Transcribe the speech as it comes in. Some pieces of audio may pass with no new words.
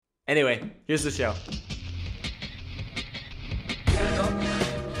Anyway, here's the show.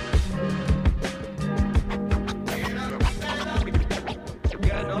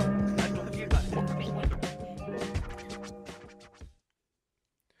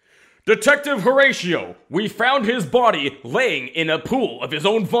 Detective Horatio, we found his body laying in a pool of his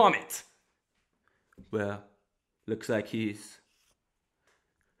own vomit. Well, looks like he's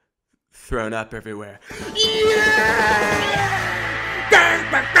thrown up everywhere.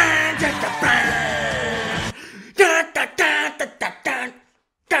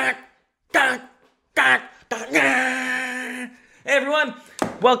 Hey everyone,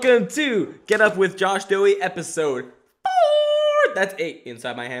 welcome to Get Up with Josh Dowie episode 4. That's 8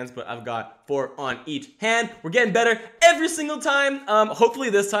 inside my hands, but I've got 4 on each hand. We're getting better every single time. Hopefully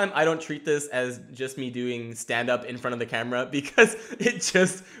this time I don't treat this as just me doing stand-up in front of the camera, because it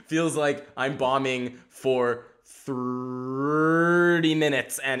just feels like I'm bombing for 30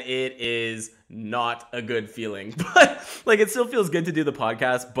 minutes and it is not a good feeling. But like, it still feels good to do the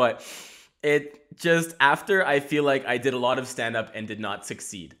podcast, but it just, after I feel like I did a lot of stand-up and did not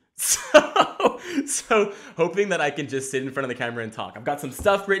succeed. So hoping that I can just sit in front of the camera and talk. I've got some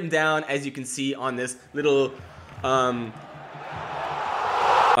stuff written down, as you can see on this little, I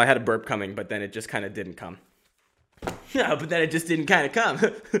had a burp coming, but then it just kind of didn't come. Yeah, but then it just didn't kind of come.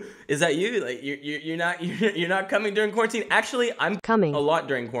 Is that you? Like, you're not coming during quarantine? Actually, I'm coming a lot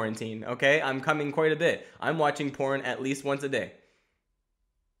during quarantine, okay? I'm coming quite a bit. I'm watching porn at least once a day.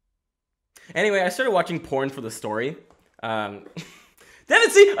 Anyway, I started watching porn for the story. Damn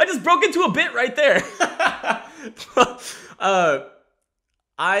it, see, I just broke into a bit right there.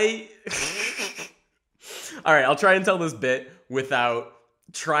 Alright, I'll try and tell this bit without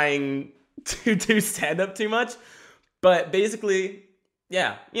trying to do stand-up too much. But basically,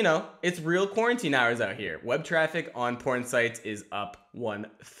 yeah, you know, it's real quarantine hours out here. Web traffic on porn sites is up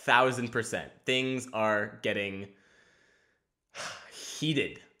 1,000%. Things are getting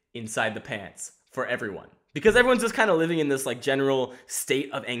heated inside the pants for everyone. Because everyone's just kind of living in this like general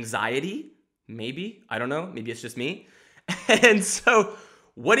state of anxiety. Maybe. I don't know. Maybe it's just me. And so,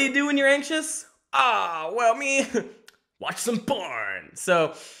 what do you do when you're anxious? Well, me, watch some porn.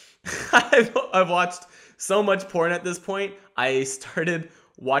 So, I've watched so much porn at this point. I started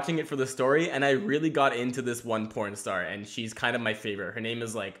watching it for the story, and I really got into this one porn star, and she's kind of my favorite. Her name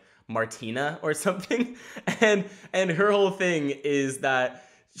is like Martina or something. And her whole thing is that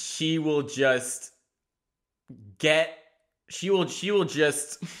she will just I'm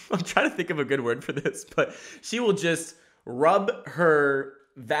trying to think of a good word for this, but she will just rub her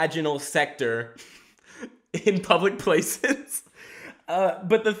vaginal sector in public places.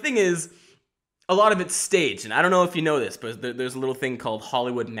 But the thing is, a lot of it's staged, and I don't know if you know this, but there's a little thing called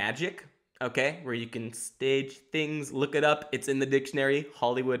Hollywood magic, okay, where you can stage things. Look it up. It's in the dictionary,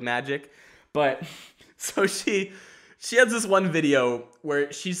 Hollywood magic. But so she has this one video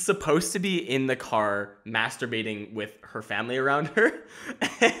where she's supposed to be in the car masturbating with her family around her.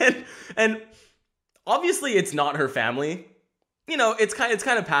 And obviously it's not her family. You know, it's kind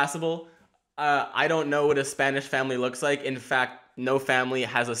of passable. I don't know what a Spanish family looks like. In fact, no family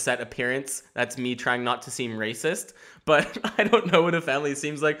has a set appearance. That's me trying not to seem racist. But I don't know what a family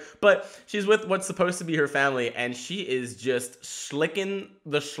seems like. But she's with what's supposed to be her family, and she is just slicking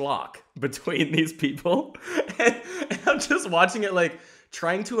the schlock between these people. And I'm just watching it, like,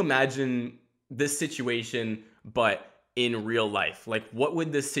 trying to imagine this situation, but in real life. Like, what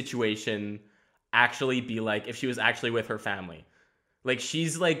would this situation actually be like if she was actually with her family? Like,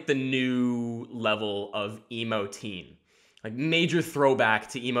 she's like the new level of emo teen. Like, major throwback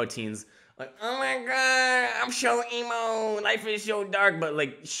to emo teens. Like, oh my god, I'm so emo, life is so dark. But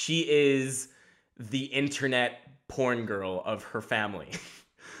like, she is the internet porn girl of her family.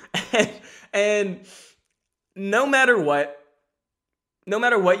 and no matter what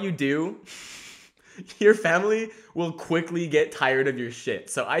you do, your family will quickly get tired of your shit.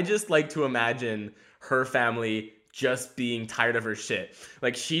 So I just like to imagine her family just being tired of her shit.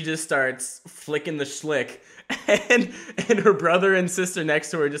 Like, she just starts flicking the schlick, and her brother and sister next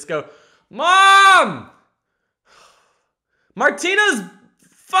to her just go, Mom! Martina's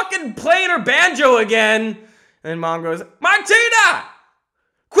fucking playing her banjo again. And Mom goes, Martina!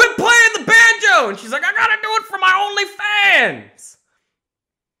 Quit playing the banjo! And she's like, I gotta do it for my OnlyFans!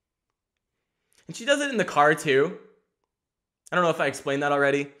 And she does it in the car too. I don't know if I explained that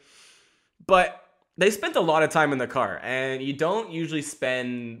already. But they spent a lot of time in the car. And you don't usually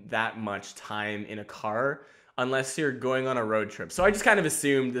spend that much time in a car unless you're going on a road trip. So I just kind of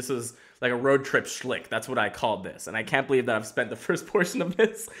assumed this was like a road trip schlick. That's what I called this. And I can't believe that I've spent the first portion of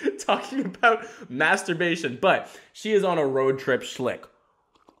this talking about masturbation. But she is on a road trip schlick.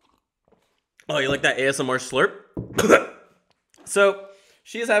 Oh, you like that ASMR slurp? So,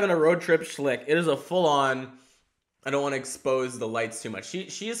 she is having a road trip schlick. It is a full-on... I don't want to expose the lights too much.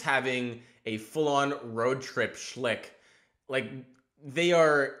 She is having a full-on road trip schlick. Like, they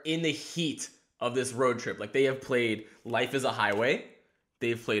are in the heat of this road trip. Like, they have played Life is a Highway.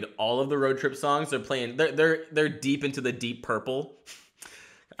 They've played all of the road trip songs. They're deep into the Deep Purple.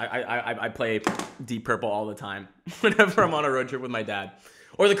 I play Deep Purple all the time whenever I'm on a road trip with my dad.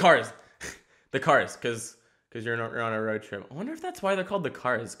 Or the Cars. The Cars, because you're on a road trip. I wonder if that's why they're called the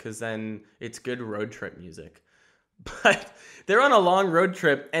Cars, because then it's good road trip music. But they're on a long road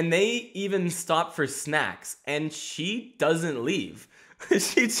trip, and they even stop for snacks, and she doesn't leave.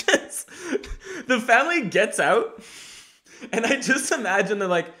 The family gets out, and I just imagine they're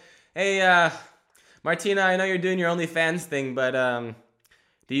like, hey, Martina, I know you're doing your OnlyFans thing, but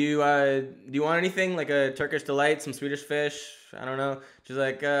do you want anything, like a Turkish delight, some Swedish fish? I don't know. She's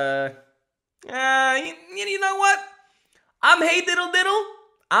like, you know what? I'm Hey Diddle Diddle.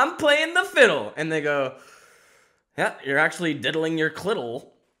 I'm playing the fiddle. And they go, yeah, you're actually diddling your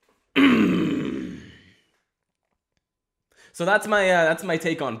clittle. So that's my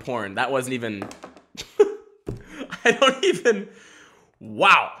take on porn. That wasn't even... I don't even...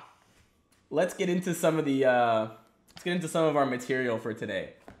 Wow. Let's get into some of the... let's get into some of our material for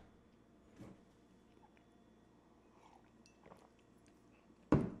today.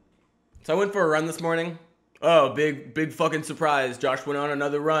 So I went for a run this morning. Oh, big fucking surprise. Josh went on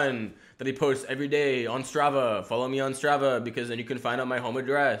another run that he posts every day on Strava. Follow me on Strava because then you can find out my home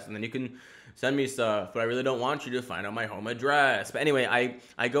address and then you can send me stuff. But I really don't want you to find out my home address. But anyway,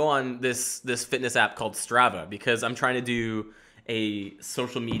 I go on this fitness app called Strava because I'm trying to do a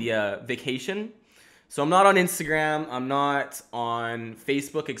social media vacation. So I'm not on Instagram, I'm not on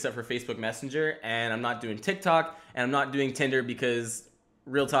Facebook except for Facebook Messenger, and I'm not doing TikTok, and I'm not doing Tinder because,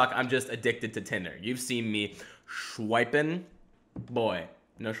 real talk, I'm just addicted to Tinder. You've seen me swiping. Boy,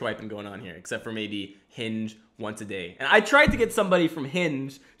 no swiping going on here, except for maybe Hinge once a day. And I tried to get somebody from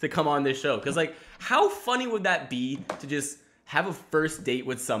Hinge to come on this show, because, like, how funny would that be to just have a first date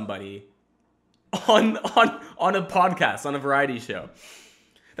with somebody on a podcast, on a variety show?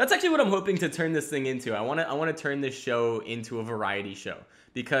 That's actually what I'm hoping to turn this thing into. I want to turn this show into a variety show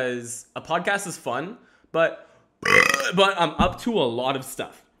because a podcast is fun, but I'm up to a lot of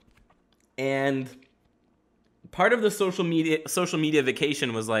stuff. And part of the social media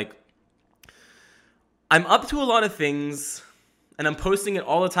vacation was like, I'm up to a lot of things and I'm posting it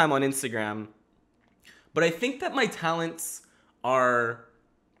all the time on Instagram, but I think that my talents are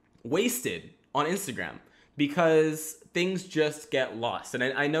wasted on Instagram because things just get lost. And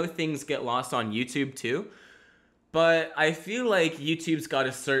I know things get lost on YouTube too, but I feel like YouTube's got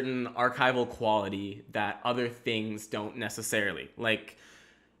a certain archival quality that other things don't necessarily. Like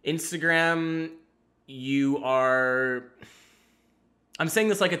Instagram, I'm saying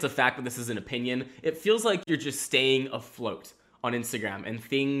this like it's a fact, but this is an opinion. It feels like you're just staying afloat on Instagram and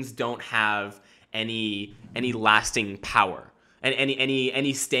things don't have any lasting power and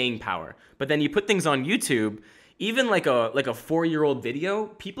any staying power. But then you put things on YouTube, even like a 4-year-old video,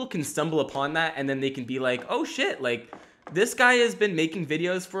 people can stumble upon that and then they can be like, oh shit, like this guy has been making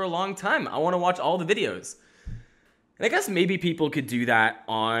videos for a long time. I want to watch all the videos. And I guess maybe people could do that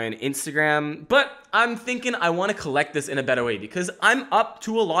on Instagram, but I'm thinking I want to collect this in a better way because I'm up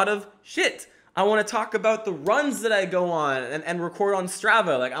to a lot of shit. I want to talk about the runs that I go on and record on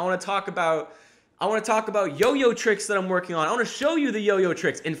Strava. Like I want to talk about yo-yo tricks that I'm working on. I want to show you the yo-yo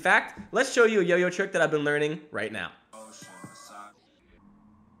tricks. In fact, let's show you a yo-yo trick that I've been learning right now.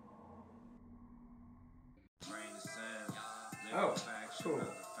 Oh, cool.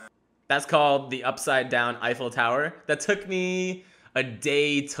 That's called the upside down Eiffel Tower. That took me a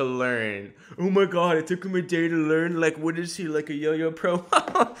day to learn. Oh my god, it took him a day to learn? Like, what is he, like a yo-yo pro?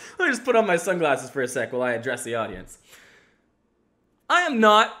 Let me just put on my sunglasses for a sec while I address the audience. I am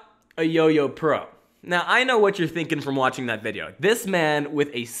not a yo-yo pro. Now, I know what you're thinking from watching that video. This man, with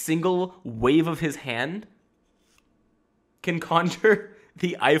a single wave of his hand, can conjure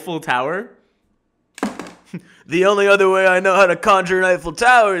the Eiffel Tower. The only other way I know how to conjure an Eiffel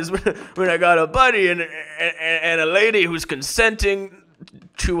Tower is when I got a buddy and a lady who's consenting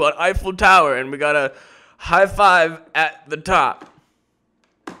to an Eiffel Tower, and we got a high five at the top.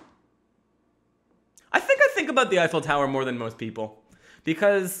 I think about the Eiffel Tower more than most people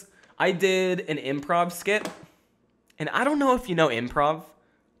because I did an improv skit, and I don't know if you know improv,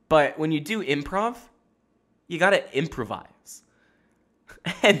 but when you do improv, you gotta improvise.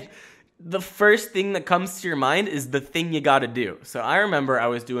 And the first thing that comes to your mind is the thing you gotta do. So I remember I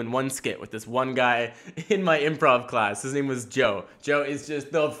was doing one skit with this one guy in my improv class. His name was Joe. Joe is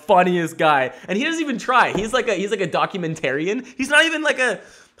just the funniest guy, and he doesn't even try. He's like a documentarian. He's not even like a.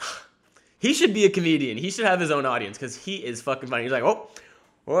 He should be a comedian. He should have his own audience because he is fucking funny. He's like, oh,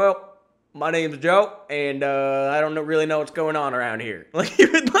 well, my name's Joe, and I don't really know what's going on around here. Like he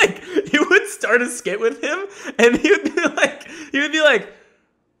would start a skit with him, and he would be like,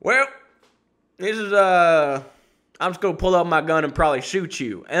 well. This is, I'm just gonna pull out my gun and probably shoot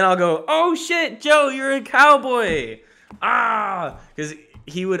you. And I'll go, oh shit, Joe, you're a cowboy. Because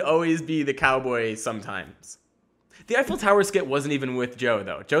he would always be the cowboy sometimes. The Eiffel Tower skit wasn't even with Joe,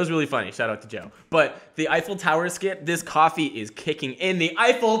 though. Joe's really funny. Shout out to Joe. But the Eiffel Tower skit, this coffee is kicking in. The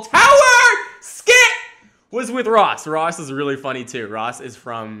Eiffel Tower skit was with Ross. Ross is really funny, too. Ross is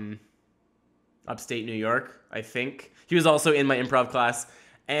from upstate New York, I think. He was also in my improv class.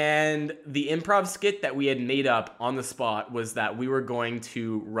 And the improv skit that we had made up on the spot was that we were going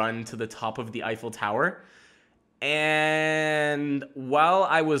to run to the top of the Eiffel Tower. And while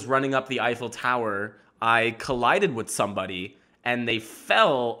I was running up the Eiffel Tower, I collided with somebody and they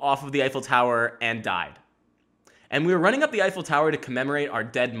fell off of the Eiffel Tower and died. And we were running up the Eiffel Tower to commemorate our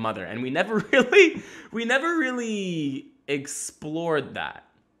dead mother. And we never really explored that.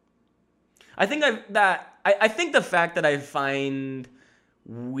 I think the fact that I find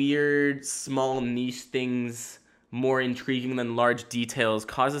weird, small, niche things more intriguing than large details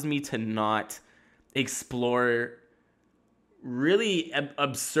causes me to not explore really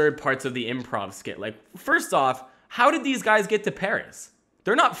absurd parts of the improv skit. Like, first off, how did these guys get to Paris?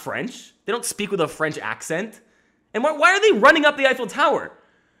 They're not French. They don't speak with a French accent. And why are they running up the Eiffel Tower?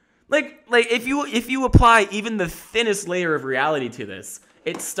 Like if you apply even the thinnest layer of reality to this,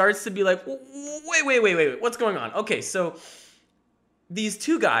 it starts to be like, wait, what's going on? Okay, so these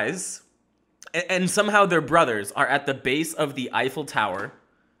two guys, and somehow they're brothers, are at the base of the Eiffel Tower.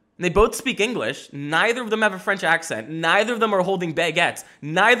 And they both speak English. Neither of them have a French accent. Neither of them are holding baguettes.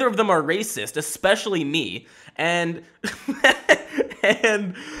 Neither of them are racist, especially me. And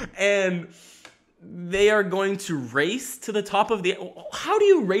and they are going to race to the top of the... How do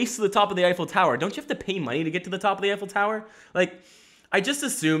you race to the top of the Eiffel Tower? Don't you have to pay money to get to the top of the Eiffel Tower? Like, I just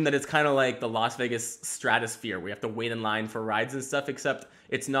assume that it's kind of like the Las Vegas Stratosphere. We have to wait in line for rides and stuff, except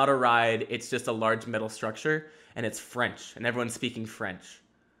it's not a ride. It's just a large metal structure, and it's French, and everyone's speaking French.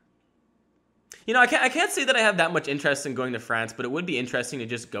 You know, I can't say that I have that much interest in going to France, but it would be interesting to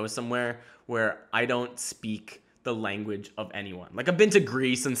just go somewhere where I don't speak the language of anyone. Like, I've been to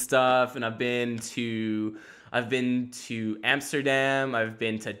Greece and stuff, and I've been to Amsterdam. I've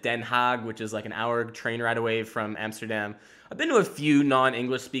been to Den Haag, which is like an hour train ride away from Amsterdam. I've been to a few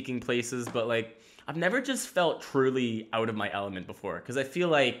non-English speaking places, but like I've never just felt truly out of my element before, because I feel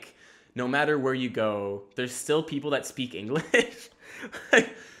like no matter where you go, there's still people that speak English.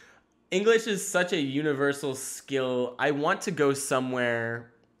 Like, English is such a universal skill. I want to go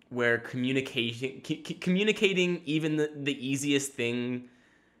somewhere where communicating even the easiest thing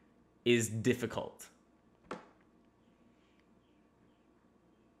is difficult.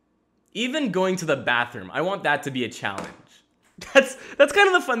 Even going to the bathroom, I want that to be a challenge. That's kind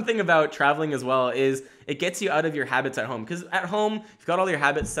of the fun thing about traveling as well, is it gets you out of your habits at home. Because at home, you've got all your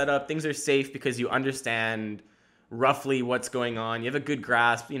habits set up, things are safe because you understand roughly what's going on. You have a good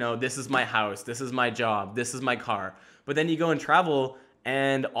grasp, you know, this is my house, this is my job, this is my car. But then you go and travel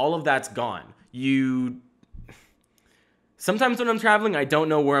and all of that's gone. Sometimes when I'm traveling, I don't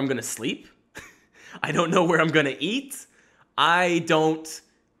know where I'm going to sleep. I don't know where I'm going to eat. I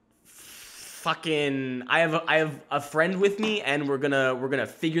have a friend with me and we're gonna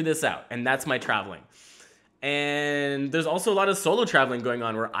figure this out, and that's my traveling. And there's also a lot of solo traveling going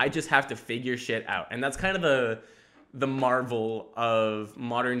on where I just have to figure shit out, and that's kind of the marvel of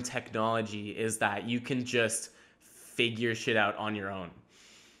modern technology, is that you can just figure shit out on your own.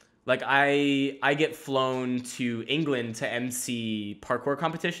 Like, I get flown to England to MC parkour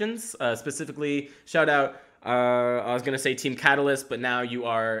competitions, specifically shout out. I was going to say Team Catalyst, but now you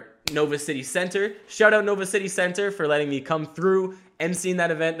are Nova City Center. Shout out Nova City Center for letting me come through emceeing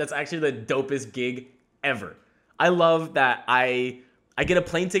that event. That's actually the dopest gig ever. I love that I get a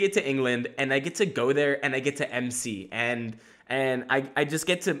plane ticket to England and I get to go there and I get to MC. And I just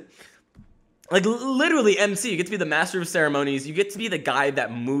get to, like, literally MC. You get to be the master of ceremonies. You get to be the guy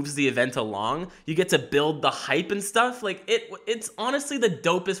that moves the event along. You get to build the hype and stuff. Like, it's honestly the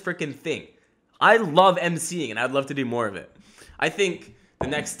dopest freaking thing. I love MCing, and I'd love to do more of it. I think the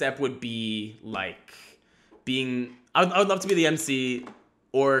next step would be, like, I would love to be the MC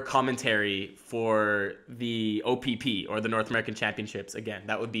or commentary for the OPP or the North American Championships. Again,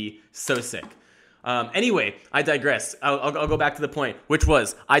 that would be so sick. Anyway, I digress. I'll go back to the point, which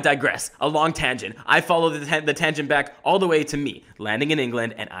was, I digress. A long tangent. I follow the tangent back all the way to me landing in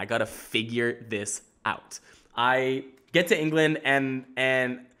England, and I gotta figure this out. I get to England and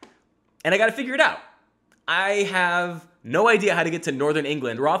I gotta figure it out. I have no idea how to get to northern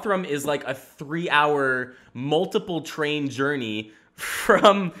England. Rotherham is like a 3-hour multiple train journey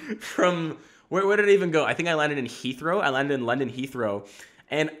from where did I even go? I think I landed in Heathrow. I landed in London Heathrow.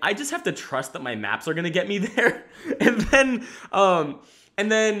 And I just have to trust that my maps are gonna get me there. And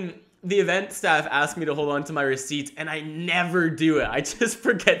then the event staff asked me to hold on to my receipts, and I never do it. I just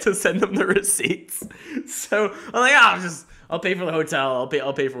forget to send them the receipts. So I'm like, I'll pay for the hotel.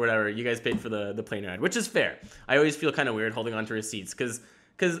 I'll pay for whatever. You guys paid for the plane ride, which is fair. I always feel kind of weird holding on to receipts because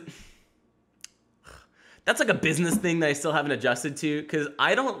that's like a business thing that I still haven't adjusted to. Because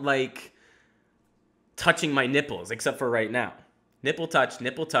I don't like touching my nipples, except for right now. Nipple touch,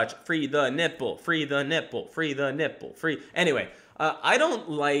 free the nipple, free the nipple, free the nipple, free. Anyway, I don't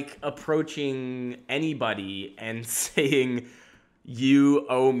like approaching anybody and saying, you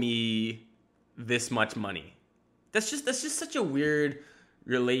owe me this much money. That's just such a weird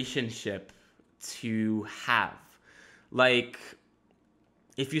relationship to have. Like,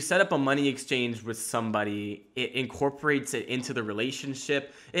 if you set up a money exchange with somebody, it incorporates it into the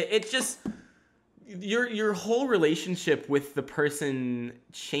relationship. It just... Your whole relationship with the person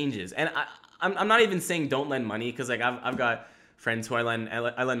changes, and I'm not even saying don't lend money, because like I've got friends who I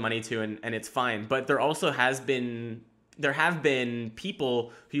lend money to, and it's fine. But there have been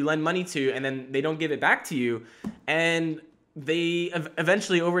people who you lend money to, and then they don't give it back to you, and they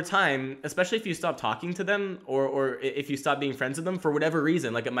eventually over time, especially if you stop talking to them or if you stop being friends with them for whatever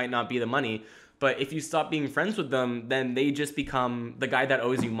reason, like it might not be the money, but if you stop being friends with them, then they just become the guy that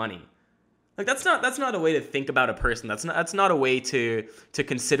ose you money. Like that's not a way to think about a person. That's not a way to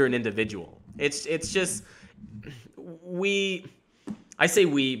consider an individual. It's just I say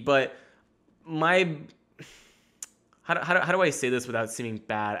we, but my how do I say this without seeming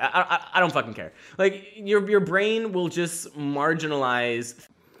bad? I don't fucking care. Like your brain will just marginalize.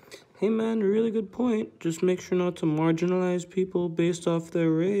 Hey man, really good point. Just make sure not to marginalize people based off their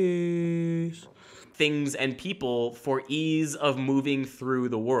race. Things and people for ease of moving through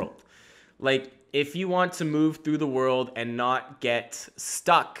the world. Like, if you want to move through the world and not get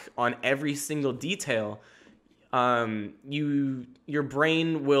stuck on every single detail, your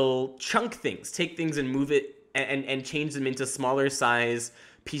brain will chunk things, take things and move it and change them into smaller size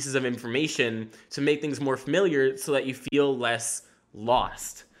pieces of information to make things more familiar so that you feel less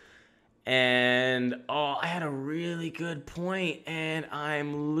lost. And, I had a really good point and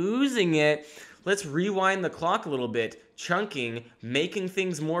I'm losing it. Let's rewind the clock a little bit. Chunking, making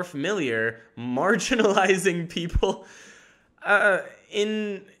things more familiar, marginalizing people,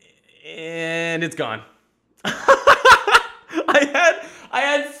 and it's gone. I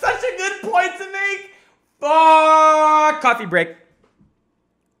had such a good point to make. Fuck! Coffee break.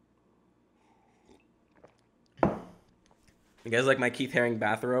 You guys like my Keith Haring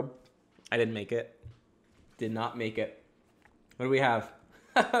bathrobe? I didn't make it. Did not make it. What do we have?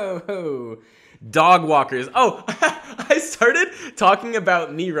 Oh, dog walkers. Oh, I started talking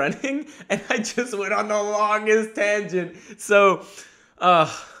about me running and I just went on the longest tangent. So, I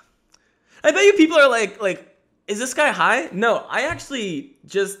bet you people are like, is this guy high? No, I actually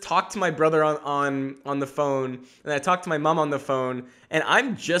just talked to my brother on the phone, and I talked to my mom on the phone, and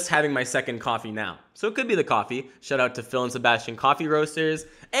I'm just having my second coffee now. So it could be the coffee. Shout out to Phil and Sebastian Coffee Roasters.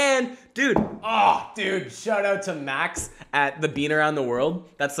 And dude, shout out to Max at the Bean Around the World.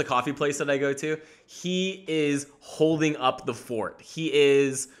 That's the coffee place that I go to. He is holding up the fort. He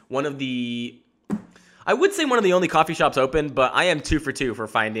is one of the only coffee shops open, but I am 2 for 2 for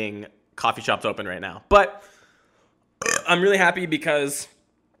finding coffee shops open right now. But I'm really happy because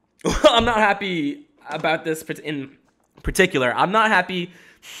I'm not happy about this in particular. I'm not happy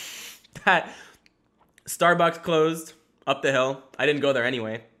that Starbucks closed up the hill. I didn't go there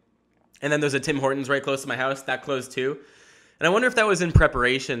anyway. And then there's a Tim Hortons right close to my house. That closed too. And I wonder if that was in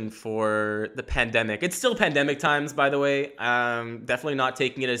preparation for the pandemic. It's still pandemic times, by the way. Definitely not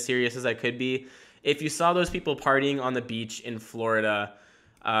taking it as serious as I could be. If you saw those people partying on the beach in Florida,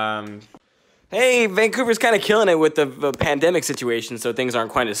 hey, Vancouver's kind of killing it with the pandemic situation, so things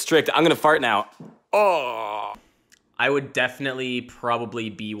aren't quite as strict. I'm going to fart now. Oh. I would definitely probably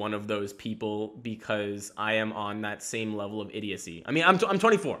be one of those people because I am on that same level of idiocy. I mean, I'm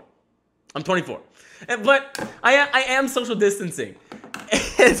 24. I'm 24. But I am social distancing.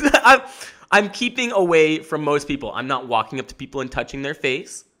 I'm keeping away from most people. I'm not walking up to people and touching their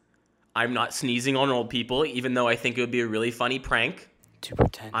face. I'm not sneezing on old people, even though I think it would be a really funny prank. To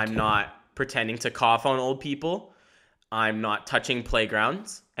pretend. I'm not pretending to cough on old people. I'm not touching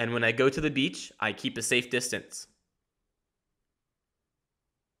playgrounds. And when I go to the beach, I keep a safe distance.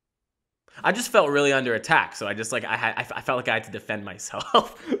 I just felt really under attack, so I just like I felt like I had to defend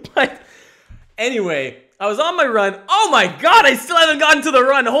myself. But anyway, I was on my run. Oh my god, I still haven't gotten to the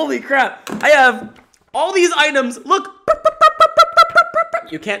run. Holy crap. I have all these items. Look.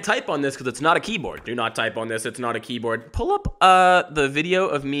 You can't type on this because it's not a keyboard. Do not type on this. It's not a keyboard. Pull up the video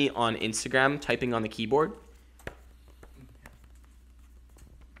of me on Instagram typing on the keyboard.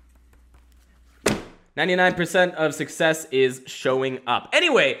 99% of success is showing up.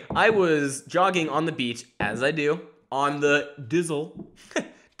 Anyway, I was jogging on the beach, as I do, on the Dizzle.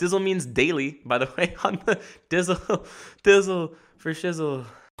 Dizzle means daily, by the way. On the Dizzle. Dizzle for shizzle.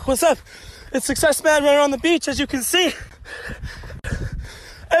 What's up? It's Success Man running on the beach, as you can see.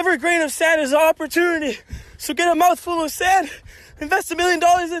 Every grain of sand is an opportunity. So get a mouthful of sand, invest $1 million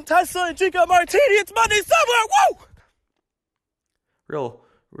in Tesla, and drink a martini. It's Monday somewhere. Woo!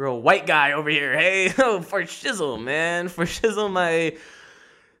 Real white guy over here. Hey, for shizzle, man. For shizzle, my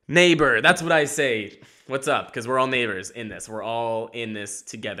neighbor. That's what I say. What's up? Because we're all neighbors in this. We're all in this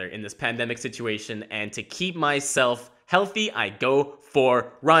together in this pandemic situation. And to keep myself healthy, I go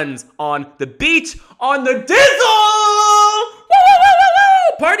for runs on the beach on the Dizzle. Woo, woo, woo, woo,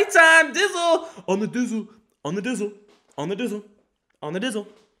 woo. Party time, Dizzle. On the Dizzle. On the Dizzle. On the Dizzle. On the Dizzle.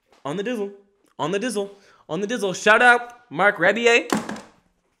 On the Dizzle. On the Dizzle. On the Dizzle. Shout out Mark Rebier.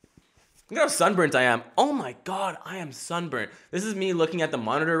 Look how sunburnt I am. Oh my god, I am sunburnt. This is me looking at the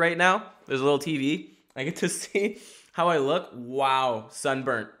monitor right now. There's a little TV. I get to see how I look. Wow,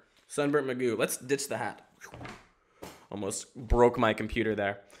 sunburnt. Sunburnt Magoo. Let's ditch the hat. Almost broke my computer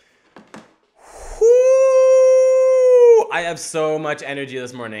there. Whoo! I have so much energy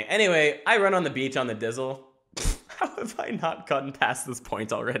this morning. Anyway, I run on the beach on the Dizzle. How have I not gotten past this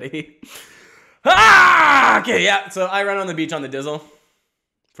point already? Okay, yeah. So I run on the beach on the Dizzle.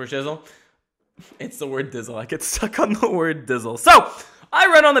 For shizzle. It's the word Dizzle. I get stuck on the word Dizzle. So, I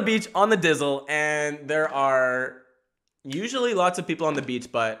run on the beach on the Dizzle, and there are usually lots of people on the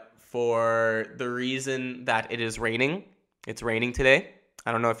beach, but for the reason that it is raining, it's raining today.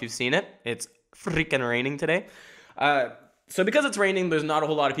 I don't know if you've seen it. It's freaking raining today. So because it's raining, there's not a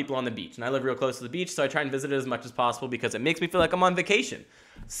whole lot of people on the beach, and I live real close to the beach, so I try and visit it as much as possible because it makes me feel like I'm on vacation.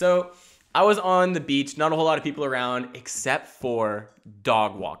 So, I was on the beach, not a whole lot of people around except for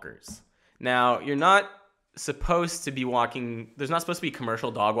dog walkers. Now, you're not supposed to be walking, there's not supposed to be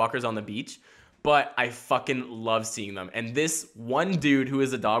commercial dog walkers on the beach, but I fucking love seeing them. And this one dude who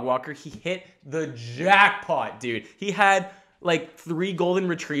is a dog walker, he hit the jackpot, dude. He had like 3 golden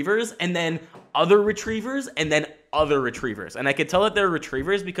retrievers and then other retrievers and then other retrievers. And I could tell that they're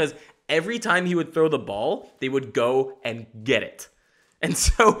retrievers because every time he would throw the ball, they would go and get it. And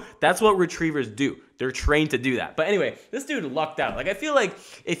so that's what retrievers do. They're trained to do that. But anyway, this dude lucked out. Like, I feel like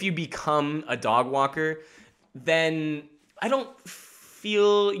if you become a dog walker, then I don't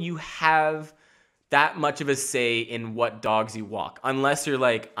feel you have that much of a say in what dogs you walk. Unless you're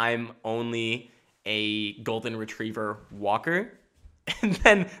like, I'm only a golden retriever walker. And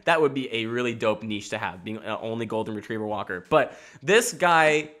then that would be a really dope niche to have, being an only golden retriever walker. But this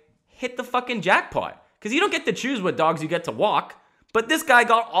guy hit the fucking jackpot. Because you don't get to choose what dogs you get to walk. But this guy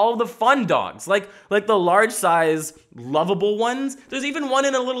got all the fun dogs, like the large size, lovable ones. There's even one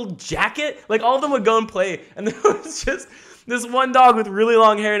in a little jacket. Like, all of them would go and play. And there was just this one dog with really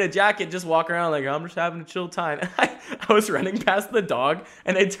long hair and a jacket just walk around like, I'm just having a chill time. And I was running past the dog,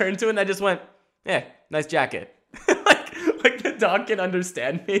 and I turned to it, and I just went, yeah, nice jacket. like the dog can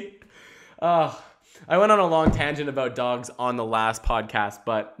understand me. I went on a long tangent about dogs on the last podcast,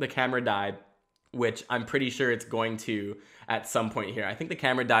 but the camera died, which I'm pretty sure it's going to at some point here. I think the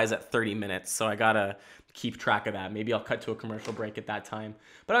camera dies at 30 minutes, so I gotta keep track of that. Maybe I'll cut to a commercial break at that time.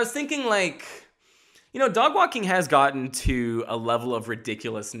 But I was thinking, like, you know, dog walking has gotten to a level of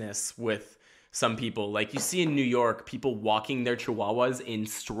ridiculousness with some people. Like, you see in New York, people walking their chihuahuas in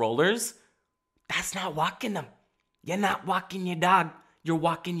strollers. That's not walking them. You're not walking your dog. You're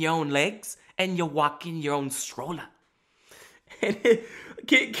walking your own legs, and you're walking your own stroller. And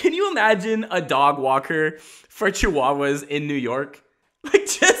can you imagine a dog walker for chihuahuas in New York? Like,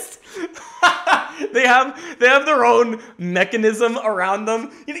 just they have their own mechanism around them.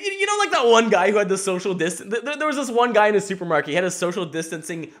 You know, like that one guy who had the social distance. There was this one guy in a supermarket. He had a social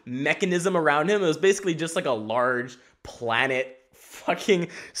distancing mechanism around him. It was basically just like a large planet fucking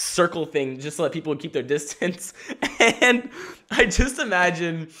circle thing just to let people keep their distance. And I just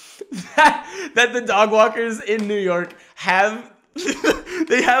imagine that the dog walkers in New York have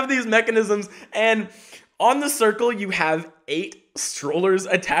they have these mechanisms, and on the circle you have 8 strollers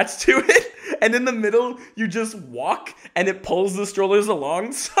attached to it, and in the middle you just walk and it pulls the strollers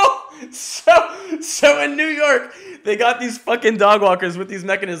along. So in New York they got these fucking dog walkers with these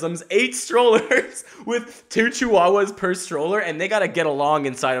mechanisms, 8 strollers with 2 chihuahuas per stroller, and they gotta get along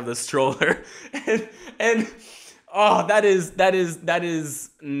inside of the stroller. And oh, that is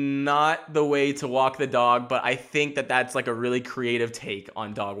not the way to walk the dog, but I think that's like a really creative take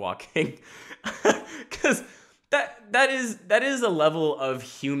on dog walking. Because that is a level of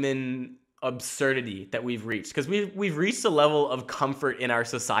human absurdity that we've reached. Because we've reached a level of comfort in our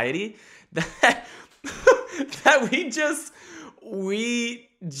society that that we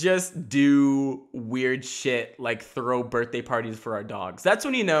just do weird shit like throw birthday parties for our dogs. That's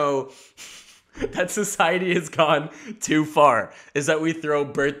when you know that society has gone too far, is that we throw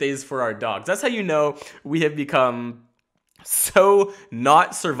birthdays for our dogs. That's how you know we have become so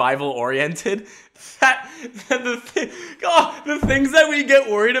not survival oriented that the things that we get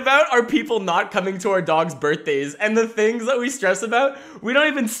worried about are people not coming to our dogs' birthdays, and the things that we stress about, we don't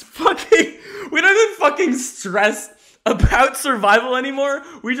even fucking stress about survival anymore.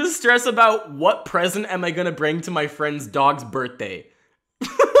 We just stress about what present am I gonna bring to my friend's dog's birthday.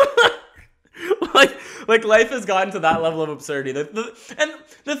 Like life has gotten to that level of absurdity. And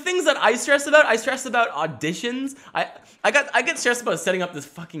the things that I stress about auditions. I get stressed about setting up this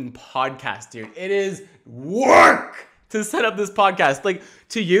fucking podcast, dude. It is work to set up this podcast. Like,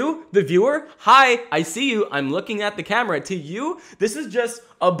 to you, the viewer, hi, I see you. I'm looking at the camera. To you, this is just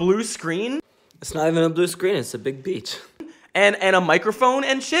a blue screen. It's not even a blue screen, it's a big beach. And a microphone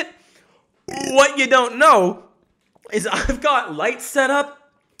and shit. What you don't know is I've got lights set up.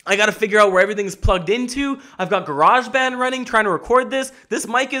 I gotta figure out where everything's plugged into. I've got GarageBand running, trying to record this. This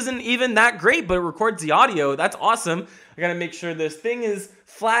mic isn't even that great, but it records the audio. That's awesome. I gotta make sure this thing is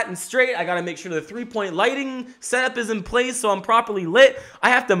flat and straight. I gotta make sure the 3-point lighting setup is in place so I'm properly lit.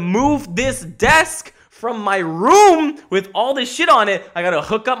 I have to move this desk from my room with all this shit on it. I gotta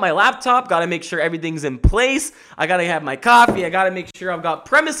hook up my laptop, gotta make sure everything's in place. I gotta have my coffee. I gotta make sure I've got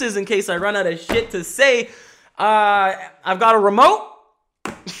premises in case I run out of shit to say. I've got a remote.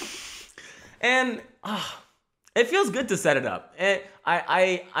 And it feels good to set it up. And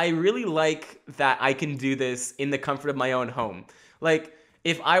I really like that I can do this in the comfort of my own home. Like,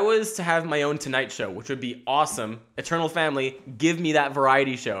 if I was to have my own Tonight Show, which would be awesome, Eternal Family, give me that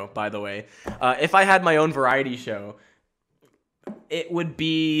variety show, by the way. If I had my own variety show, it would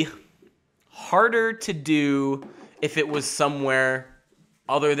be harder to do if it was somewhere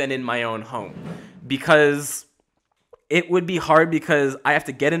other than in my own home. Because it would be hard because I have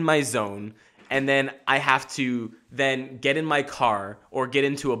to get in my zone, and then I have to then get in my car or get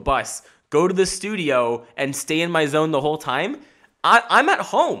into a bus, go to the studio, and stay in my zone the whole time. I'm at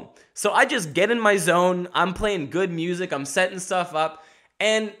home. So I just get in my zone. I'm playing good music. I'm setting stuff up.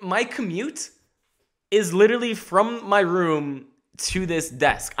 And my commute is literally from my room to this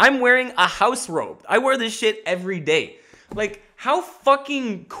desk. I'm wearing a house robe. I wear this shit every day. Like, how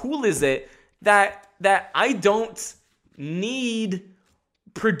fucking cool is it that I don't need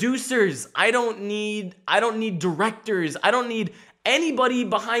producers, I don't need directors, I don't need anybody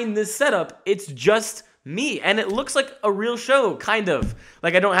behind this setup. It's just me, and it looks like a real show, kind of.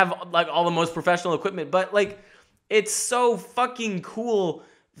 Like, I don't have like all the most professional equipment, but like, it's so fucking cool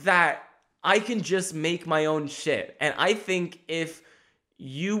that I can just make my own shit. And I think if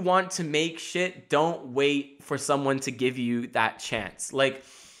you want to make shit, don't wait for someone to give you that chance. Like,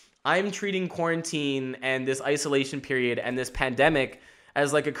 I'm treating quarantine and this isolation period and this pandemic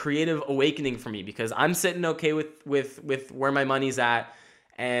as like a creative awakening for me, because I'm sitting okay with where my money's at,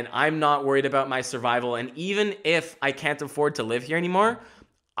 and I'm not worried about my survival. And even if I can't afford to live here anymore,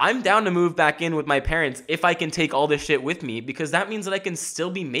 I'm down to move back in with my parents if I can take all this shit with me, because that means that I can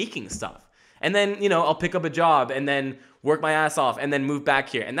still be making stuff. And then, you know, I'll pick up a job and then work my ass off and then move back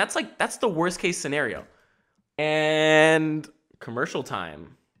here. And that's the worst case scenario. And commercial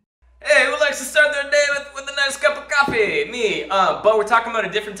time. Hey, who likes to start their day with a nice cup of coffee? Me. But we're talking about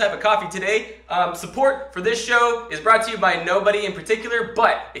a different type of coffee today. Support for this show is brought to you by nobody in particular,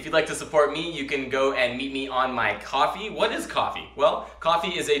 but if you'd like to support me, you can go and meet me on my Ko-fi. What is Ko-fi? Well, Ko-fi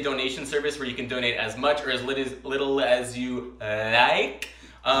is a donation service where you can donate as much or as little as you like.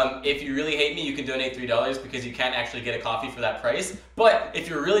 If you really hate me, you can donate $3 because you can't actually get a coffee for that price. But if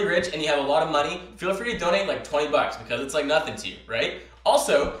you're really rich and you have a lot of money, feel free to donate like $20 because it's like nothing to you, right?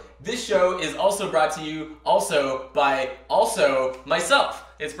 Also, this show is also brought to you by myself.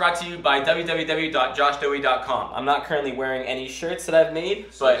 It's brought to you by www.joshdowie.com. I'm not currently wearing any shirts that I've made,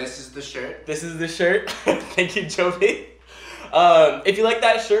 but this is the shirt. This is the shirt. Thank you, Jovi. If you like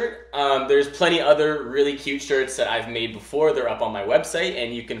that shirt, there's plenty other really cute shirts that I've made before. They're up on my website,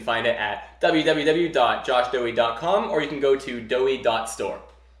 and you can find it at www.joshdowie.com, or you can go to dowie.store.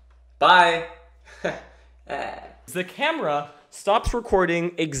 Bye. The camera stops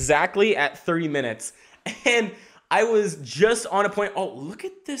recording exactly at 30 minutes, and I was just on a point. Oh, look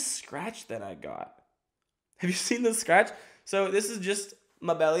at this scratch that I got. Have you seen this scratch? So this is just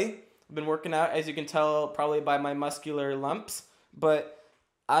my belly. I've been working out, as you can tell probably by my muscular lumps, but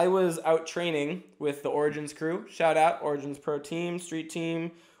I was out training with the Origins crew. Shout out, Origins Pro Team, Street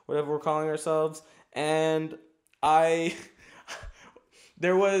Team, whatever we're calling ourselves. And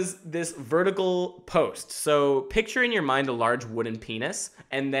there was this vertical post. So picture in your mind a large wooden penis,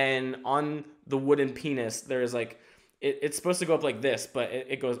 and then on the wooden penis, there's like, it's supposed to go up like this, but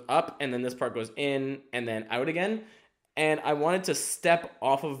it goes up, and then this part goes in and then out again. And I wanted to step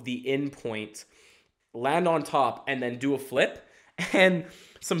off of the in point, land on top, and then do a flip. And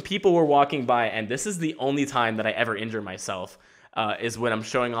some people were walking by, and this is the only time that I ever injure myself, is when I'm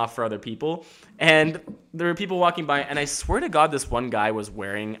showing off for other people. And there were people walking by, and I swear to God, this one guy was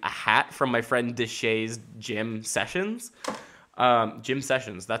wearing a hat from my friend Deshay's Gym Sessions. Jim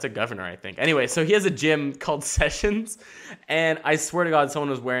Sessions, that's a governor, I think. Anyway, so he has a gym called Sessions, and I swear to God, someone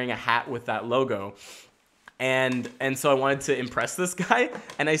was wearing a hat with that logo. And so I wanted to impress this guy,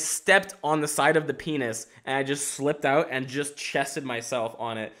 and I stepped on the side of the penis, and I just slipped out and just chested myself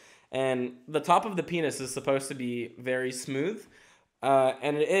on it. And the top of the penis is supposed to be very smooth,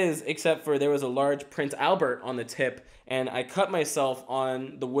 and it is, except for there was a large Prince Albert on the tip, and I cut myself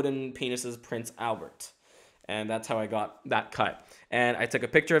on the wooden penis's Prince Albert. And that's how I got that cut. And I took a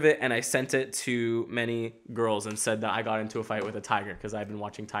picture of it, and I sent it to many girls and said that I got into a fight with a tiger because I've been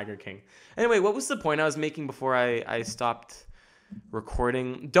watching Tiger King. Anyway, what was the point I was making before I stopped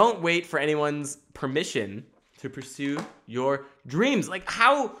recording? Don't wait for anyone's permission to pursue your dreams. Like,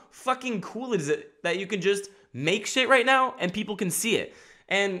 how fucking cool is it that you can just make shit right now and people can see it?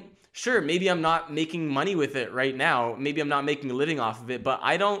 And sure, maybe I'm not making money with it right now. Maybe I'm not making a living off of it, but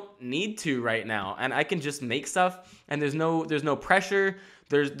I don't need to right now. And I can just make stuff, and there's no pressure.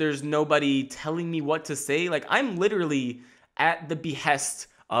 There's nobody telling me what to say. Like, I'm literally at the behest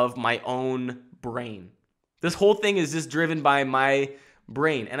of my own brain. This whole thing is just driven by my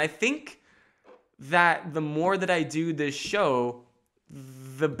brain. And I think that the more that I do this show,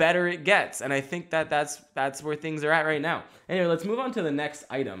 the better it gets. And I think that that's where things are at right now. Anyway, let's move on to the next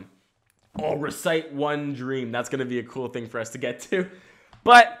item. Oh, recite one dream. That's going to be a cool thing for us to get to.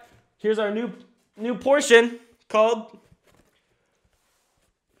 But here's our new portion called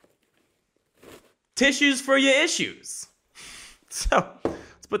Tissues for Your Issues. So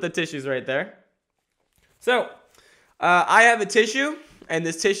let's put the tissues right there. So I have a tissue, and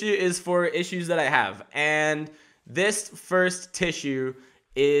this tissue is for issues that I have. And this first tissue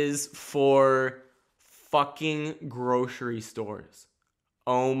is for fucking grocery stores.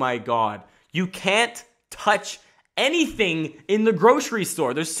 Oh my God. You can't touch anything in the grocery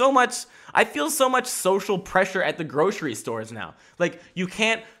store. There's so much, I feel so much social pressure at the grocery stores now. Like, you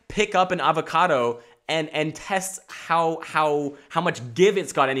can't pick up an avocado and test how much give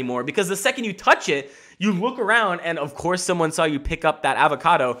it's got anymore, because the second you touch it, you look around and of course someone saw you pick up that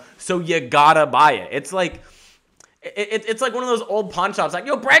avocado, so you gotta buy it. It's like it's like one of those old pawn shops, like,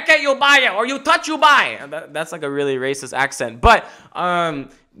 you break it, you buy it, or you touch, you buy it. That's like a really racist accent. But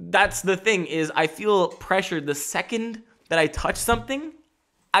that's the thing, is I feel pressured the second that I touch something,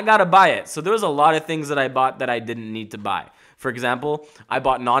 I gotta buy it. So there was a lot of things that I bought that I didn't need to buy. For example, I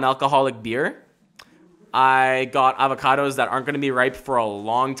bought non-alcoholic beer. I got avocados that aren't going to be ripe for a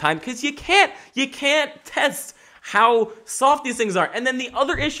long time, because you can't test how soft these things are. And then the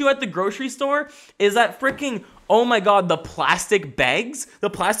other issue at the grocery store is that freaking, oh my God, the plastic bags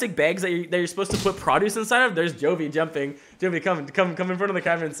that you're supposed to put produce inside of. There's Jovi jumping. Jovi, come in front of the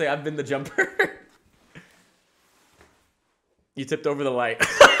camera and say, I've been the jumper. You tipped over the light.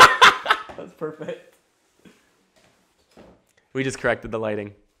 That's perfect. We just corrected the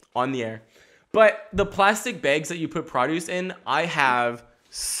lighting on the air. But the plastic bags that you put produce in, I have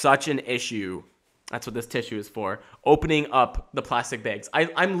such an issue. That's what this tissue is for. Opening up the plastic bags.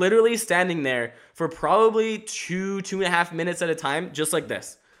 I'm literally standing there for probably 2.5 minutes at a time, just like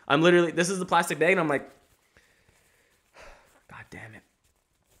this. This is the plastic bag, and I'm like, God damn it.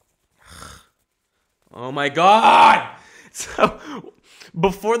 Oh my God. So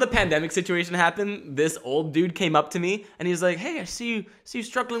before the pandemic situation happened, this old dude came up to me and he's like, hey, I see you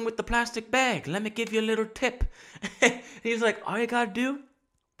struggling with the plastic bag. Let me give you a little tip. He's like, all you gotta do,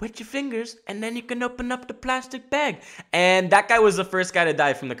 wet your fingers and then you can open up the plastic bag. And that guy was the first guy to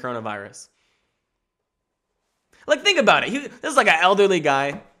die from the coronavirus. Like, think about it. This is like an elderly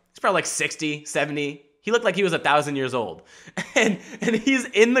guy. He's probably like 60, 70. He looked like he was 1,000 years old. And he's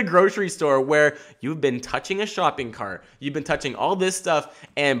in the grocery store where you've been touching a shopping cart. You've been touching all this stuff.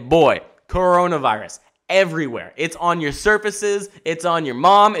 And boy, coronavirus everywhere. It's on your surfaces. It's on your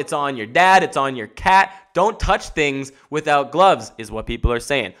mom. It's on your dad. It's on your cat. Don't touch things without gloves is what people are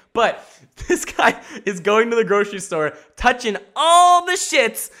saying. But this guy is going to the grocery store, touching all the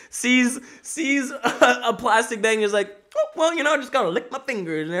shits, sees a plastic bag and is like, oh, well, I just gotta lick my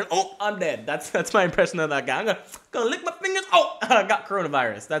fingers and then, oh, I'm dead. That's my impression of that guy. I'm gonna lick my fingers. Oh, I got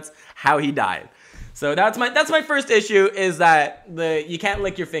coronavirus. That's how he died. So that's my first issue is that you can't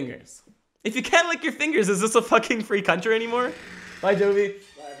lick your fingers. If you can't lick your fingers, is this a fucking free country anymore? Bye, Jovi.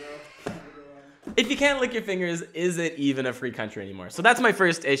 Bye, bro. If you can't lick your fingers, is it even a free country anymore? So that's my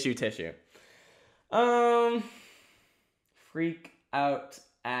first issue tissue. Freak out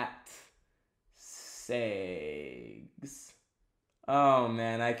at Segs. Oh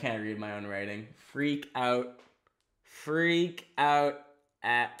man, I can't read my own writing. Freak out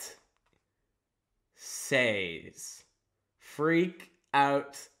at Says. Freak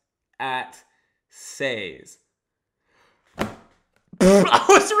out at Says. I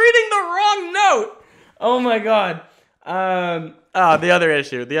was reading the wrong note. Oh my God. The other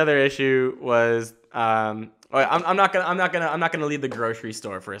issue was I'm not gonna leave the grocery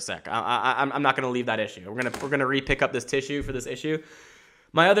store for a sec. I'm not gonna leave that issue. We're gonna re-pick up this tissue for this issue.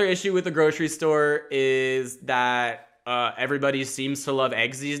 My other issue with the grocery store is that everybody seems to love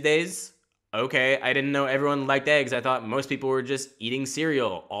eggs these days. Okay, I didn't know everyone liked eggs. I thought most people were just eating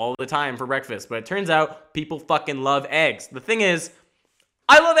cereal all the time for breakfast. But it turns out people fucking love eggs. The thing is,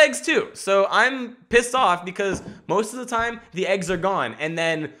 I love eggs too. So I'm pissed off because most of the time the eggs are gone. And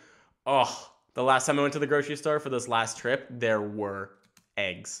then, the last time I went to the grocery store for this last trip, there were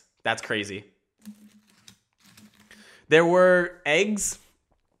eggs. That's crazy. There were eggs,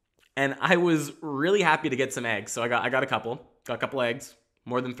 and I was really happy to get some eggs. So I got a couple. Got a couple eggs.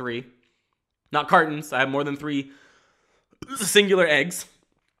 More than 3. Not cartons. I have more than 3 singular eggs.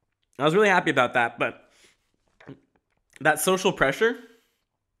 I was really happy about that, but that social pressure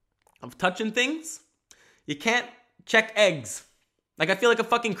of touching things, you can't check eggs. Like, I feel like a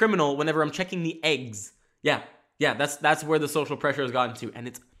fucking criminal whenever I'm checking the eggs. Yeah, that's where the social pressure has gotten to, and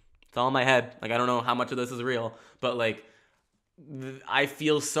it's all in my head. Like, I don't know how much of this is real, but like, I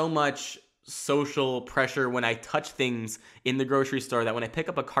feel so much social pressure when I touch things in the grocery store that when I pick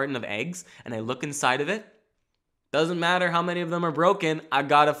up a carton of eggs and I look inside of it, doesn't matter how many of them are broken, I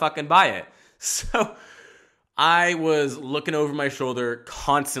gotta fucking buy it. So I was looking over my shoulder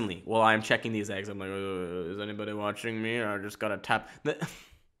constantly while I'm checking these eggs. I'm like, is anybody watching me? I just gotta tap.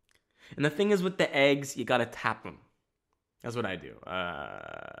 And the thing is with the eggs, you gotta tap them. That's what I do.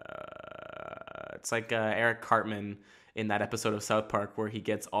 It's like Eric Cartman in that episode of South Park where he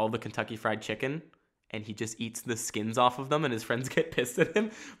gets all the Kentucky Fried Chicken and he just eats the skins off of them and his friends get pissed at him.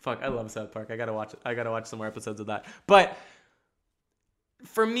 Fuck, I love South Park. I gotta watch some more episodes of that. But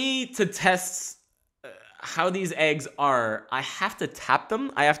for me to test how these eggs are, I have to tap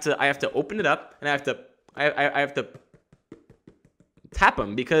them. I have to open it up and I have to tap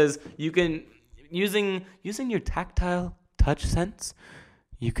them because you can using your tactile touch sense,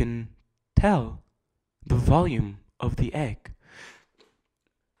 you can tell the volume of the egg.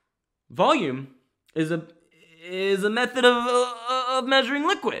 Volume is a method of measuring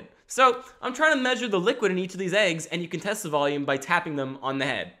liquid. So I'm trying to measure the liquid in each of these eggs, and you can test the volume by tapping them on the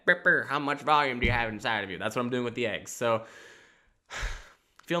head. How much volume do you have inside of you? That's what I'm doing with the eggs. So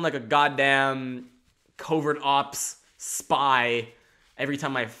feeling like a goddamn covert ops spy every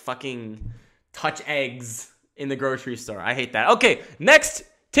time I fucking touch eggs in the grocery store. I hate that. Okay, next,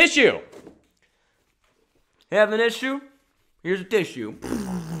 tissue. Have an issue? Here's a tissue.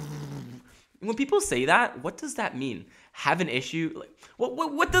 When people say that, what does that mean? Have an issue? Like,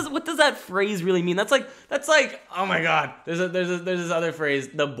 what does that phrase really mean? That's like oh my God. There's this other phrase,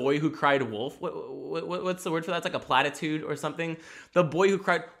 the boy who cried wolf. What's the word for that? It's like a platitude or something. The boy who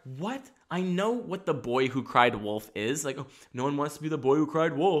cried. What? I know what the boy who cried wolf is. Like, no one wants to be the boy who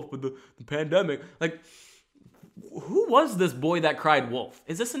cried wolf with the pandemic. Like, who was this boy that cried wolf?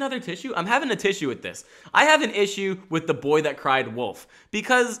 Is this another tissue? I'm having a tissue with this. I have an issue with the boy that cried wolf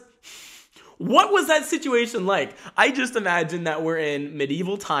because what was that situation like? I just imagine that we're in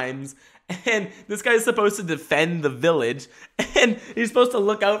medieval times And this guy is supposed to defend the village, and he's supposed to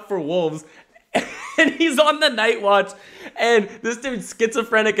look out for wolves. And he's on the night watch, and this dude's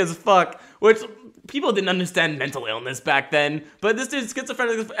schizophrenic as fuck, which people didn't understand mental illness back then, but this dude's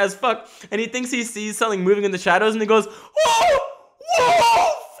schizophrenic as fuck, and he thinks he sees something moving in the shadows, and he goes, "Oh,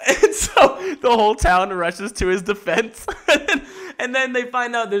 wolf!" And so the whole town rushes to his defense, and then they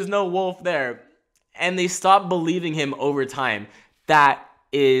find out there's no wolf there, and they stop believing him over time. That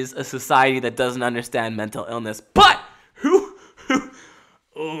is a society that doesn't understand mental illness. But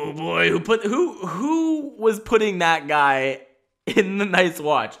oh boy, who was putting that guy in the Night's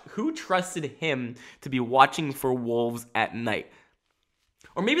Watch? Who trusted him to be watching for wolves at night?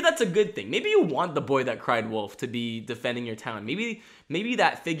 Or maybe that's a good thing. Maybe you want the boy that cried wolf to be defending your town. Maybe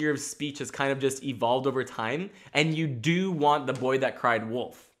that figure of speech has kind of just evolved over time, and you do want the boy that cried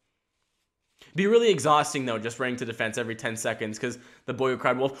wolf. Be really exhausting though, just running to defense every 10 seconds because the boy who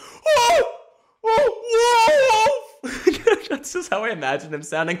cried wolf, wolf! That's just how I imagine him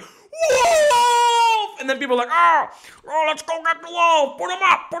sounding. Wolf! And then people are like, let's go get the wolf. Put him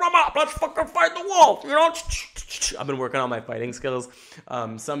up. Let's fucking fight the wolf. You know? I've been working on my fighting skills.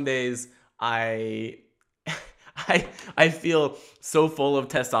 Some days I feel so full of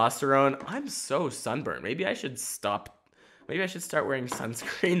testosterone. I'm so sunburned. Maybe I should start wearing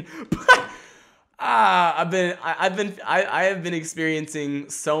sunscreen. But I have been experiencing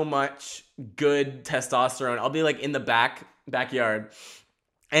so much good testosterone. I'll be like in the backyard,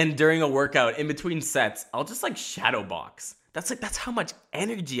 and during a workout, in between sets, I'll just like shadow box. That's how much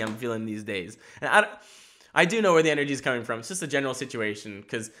energy I'm feeling these days. And I do know where the energy is coming from. It's just a general situation,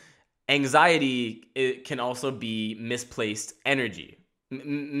 because anxiety, it can also be misplaced energy,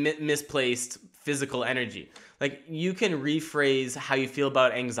 misplaced physical energy. Like, you can rephrase how you feel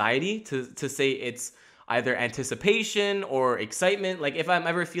about anxiety to say it's either anticipation or excitement. Like, if I'm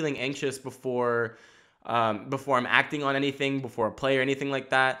ever feeling anxious before I'm acting on anything, before a play or anything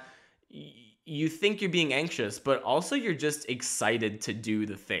like that, you think you're being anxious, but also you're just excited to do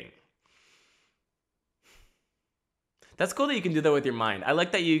the thing. That's cool that you can do that with your mind. I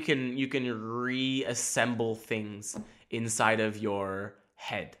like that you can reassemble things inside of your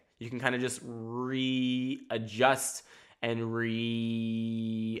head. You can kind of just readjust and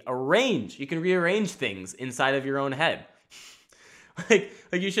rearrange. You can rearrange things inside of your own head. like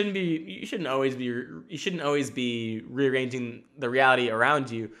you shouldn't always be rearranging the reality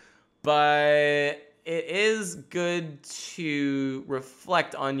around you, but it is good to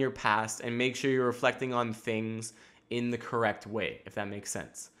reflect on your past and make sure you're reflecting on things in the correct way, if that makes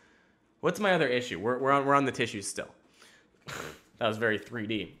sense. What's my other issue? We're on the tissues still. That was very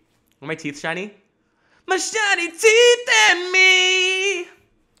 3D. Are my teeth shiny? My shiny teeth and me!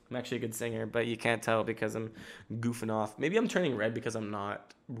 I'm actually a good singer, but you can't tell because I'm goofing off. Maybe I'm turning red because I'm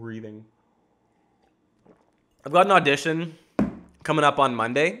not breathing. I've got an audition coming up on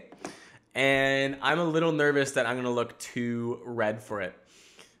Monday, and I'm a little nervous that I'm going to look too red for it,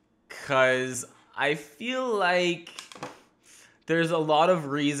 because I feel like there's a lot of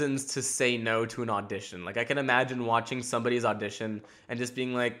reasons to say no to an audition. Like, I can imagine watching somebody's audition and just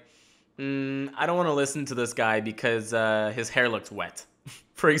being like, I don't want to listen to this guy because his hair looks wet,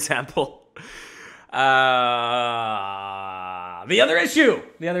 for example. The other issue.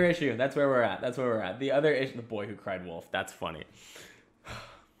 That's where we're at. The other issue. The boy who cried wolf. That's funny.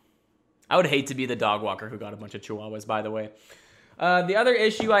 I would hate to be the dog walker who got a bunch of chihuahuas, by the way. The other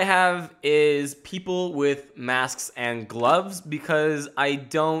issue I have is people with masks and gloves, because I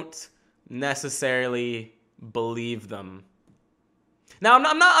don't necessarily believe them. Now,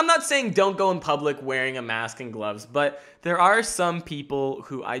 I'm not saying don't go in public wearing a mask and gloves, but there are some people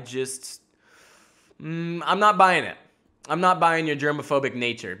who I just, I'm not buying it. I'm not buying your germophobic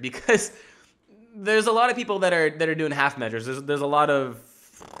nature, because there's a lot of people that are doing half measures. There's a lot of,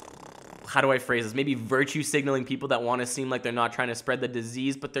 how do I phrase this? Maybe virtue signaling people that want to seem like they're not trying to spread the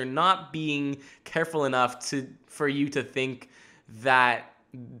disease, but they're not being careful enough for you to think that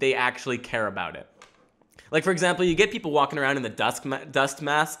they actually care about it. Like, for example, you get people walking around in the dust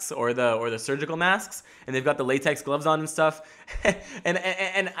masks or the surgical masks, and they've got the latex gloves on and stuff. and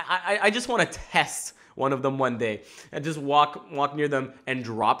I just want to test one of them one day and just walk near them and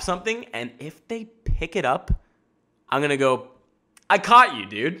drop something. And if they pick it up, I'm gonna go, I caught you,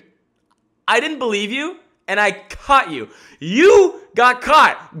 dude. I didn't believe you, and I caught you. You got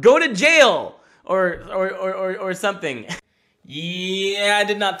caught. Go to jail or something. Yeah, I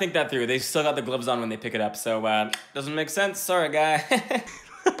did not think that through. They still got the gloves on when they pick it up, so doesn't make sense. Sorry, guy.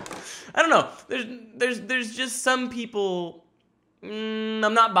 I don't know. There's just some people.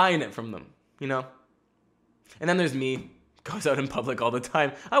 I'm not buying it from them, you know. And then there's me, goes out in public all the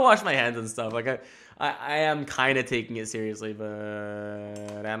time. I wash my hands and stuff. Like I am kind of taking it seriously,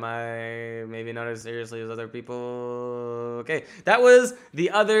 but am I maybe not as seriously as other people? Okay, that was the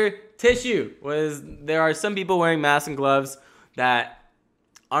other tissue. There are some people wearing masks and gloves that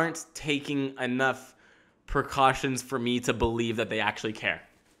aren't taking enough precautions for me to believe that they actually care.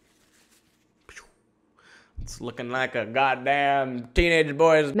 It's looking like a goddamn teenage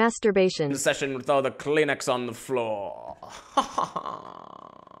boy's masturbation session with all the Kleenex on the floor.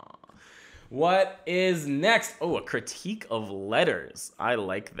 What is next? Oh, a critique of letters. I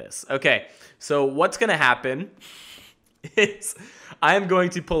like this. Okay, so what's going to happen is I'm going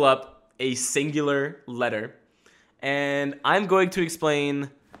to pull up a singular letter, and I'm going to explain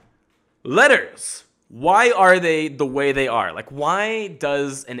letters. Why are they the way they are? Like, why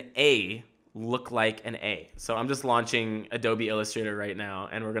does an A look like an A? So I'm just launching Adobe Illustrator right now,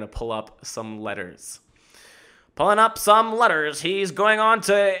 and we're going to pull up some letters. Pulling up some letters. He's going on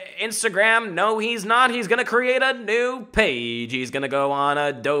to Instagram. No, he's not. He's going to create a new page. He's going to go on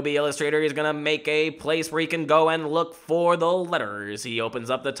Adobe Illustrator. He's going to make a place where he can go and look for the letters. He opens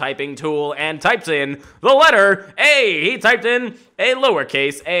up the typing tool and types in the letter A. He typed in a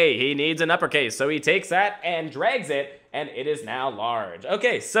lowercase a. He needs an uppercase. So he takes that and drags it, and it is now large.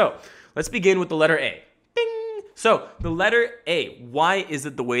 Okay, so let's begin with the letter A. Ding! So the letter A, why is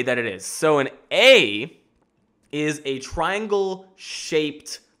it the way that it is? So an A is a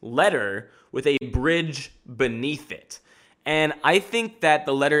triangle-shaped letter with a bridge beneath it. And I think that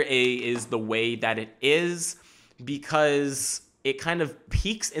the letter A is the way that it is because it kind of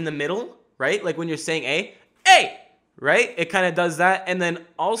peaks in the middle, right? Like when you're saying A, right? It kind of does that. And then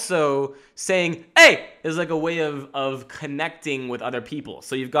also saying A is like a way of connecting with other people.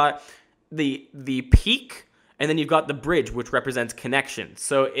 So you've got the peak, and then you've got the bridge, which represents connection.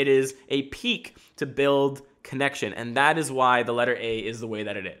 So it is a peak to build connection, and that is why the letter A is the way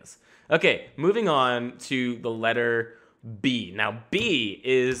that it is. Okay, moving on to the letter B. Now, B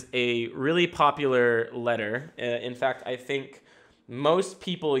is a really popular letter. In fact, I think most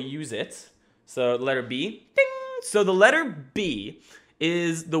people use it. So the letter B, ding! So the letter B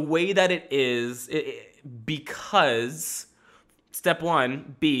is the way that it is because, step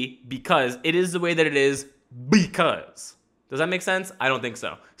one, B, because it is the way that it is because. Does that make sense? I don't think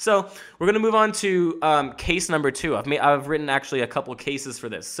so. So we're going to move on to case number 2. I've written actually a couple cases for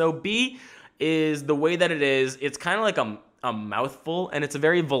this. So B is the way that it is. It's kind of like a mouthful, and it's a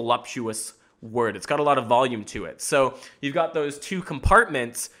very voluptuous word. It's got a lot of volume to it. So you've got those two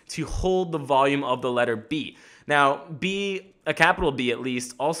compartments to hold the volume of the letter B. Now, B, a capital B at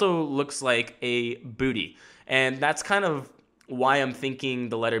least, also looks like a booty. And that's kind of why I'm thinking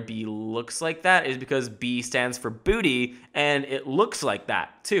the letter B looks like that is because B stands for booty, and it looks like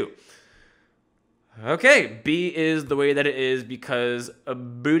that too. Okay, B is the way that it is because a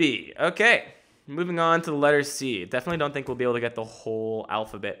booty. Okay, moving on to the letter C. Definitely don't think we'll be able to get the whole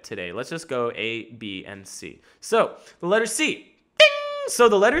alphabet today. Let's just go A, B, and C. So the letter C. So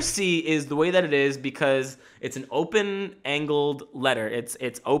the letter C is the way that it is because it's an open-angled letter.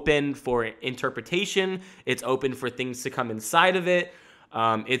 It's open for interpretation. It's open for things to come inside of it.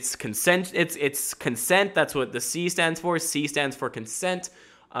 It's consent. It's consent. That's what the C stands for. C stands for consent.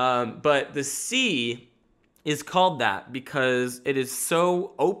 But the C is called that because it is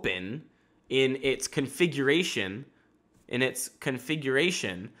so open in its configuration,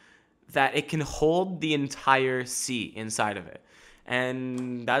 that it can hold the entire C inside of it.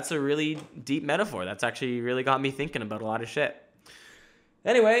 And that's a really deep metaphor. That's actually really got me thinking about a lot of shit.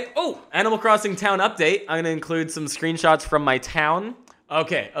 Anyway, Animal Crossing town update. I'm going to include some screenshots from my town.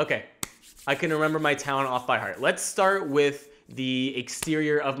 Okay. I can remember my town off by heart. Let's start with the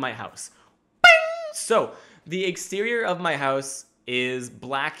exterior of my house. Bing! So, the exterior of my house is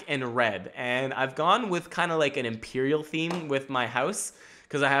black and red. And I've gone with kind of like an imperial theme with my house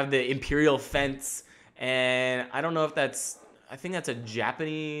because I have the imperial fence. And I don't know if I think that's a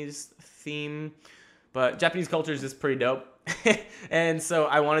Japanese theme, but Japanese culture is just pretty dope. And so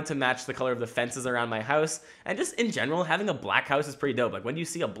I wanted to match the color of the fences around my house. And just in general, having a black house is pretty dope. Like, when do you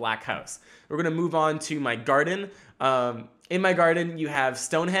see a black house? We're going to move on to my garden. In my garden, you have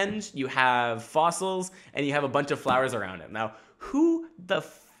Stonehenge, you have fossils, and you have a bunch of flowers around it. Now, who the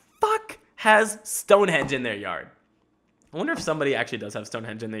fuck has Stonehenge in their yard? I wonder if somebody actually does have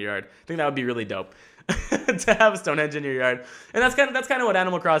Stonehenge in their yard. I think that would be really dope to have Stonehenge in your yard. And that's kind of what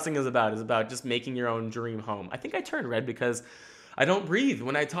Animal Crossing is about just making your own dream home. I think I turned red because I don't breathe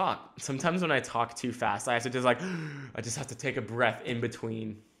when I talk. Sometimes when I talk too fast, I have to just I just have to take a breath in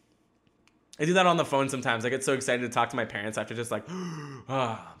between. I do that on the phone sometimes. I get so excited to talk to my parents after just like,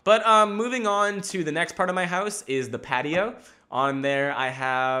 But moving on to the next part of my house is the patio. On there, I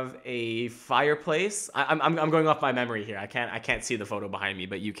have a fireplace. I'm going off my memory here. I can't see the photo behind me,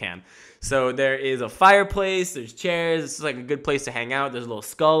 but you can. So there is a fireplace. There's chairs. It's like a good place to hang out. There's a little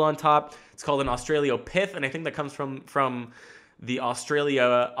skull on top. It's called an Australopith, and I think that comes from the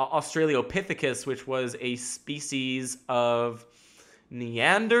Australopithecus, which was a species of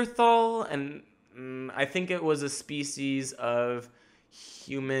Neanderthal, and I think it was a species of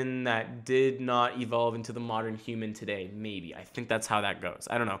human that did not evolve into the modern human today. Maybe. I think that's how that goes.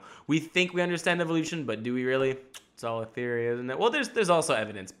 I don't know. We think we understand evolution, but do we really? It's all a theory, isn't it? Well, there's also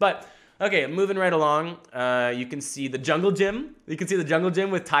evidence. But okay, moving right along. You can see the jungle gym. You can see the jungle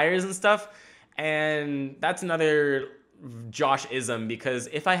gym with tires and stuff. And that's another Josh-ism, because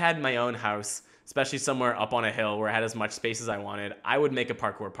if I had my own house, especially somewhere up on a hill where I had as much space as I wanted, I would make a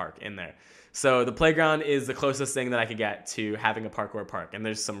parkour park in there. So the playground is the closest thing that I could get to having a parkour park. And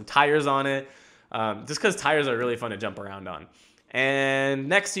there's some tires on it, just because tires are really fun to jump around on. And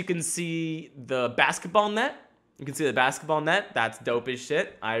next you can see the basketball net. You can see the basketball net. That's dope as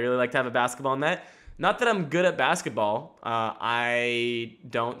shit. I really like to have a basketball net. Not that I'm good at basketball. I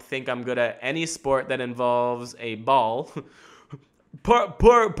don't think I'm good at any sport that involves a ball.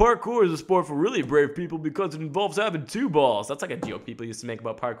 Parkour is a sport for really brave people because it involves having two balls. That's like a joke people used to make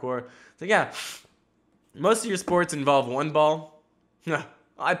about parkour. So yeah, most of your sports involve one ball.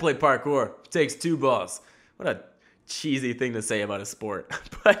 I play parkour. It takes two balls. What a cheesy thing to say about a sport.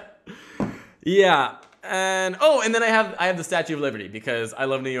 But yeah. And then I have the Statue of Liberty because I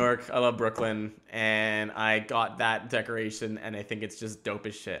love New York, I love Brooklyn, and I got that decoration and I think it's just dope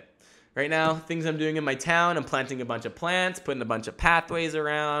as shit. Right now, things I'm doing in my town, I'm planting a bunch of plants, putting a bunch of pathways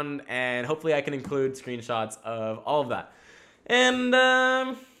around, and hopefully I can include screenshots of all of that. And,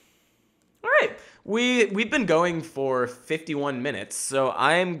 all right. We've been going for 51 minutes, so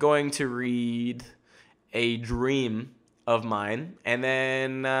I'm going to read a dream of mine, and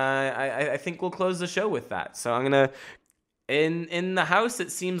then I think we'll close the show with that. So I'm going to... In the house, it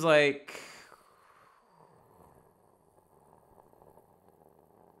seems like...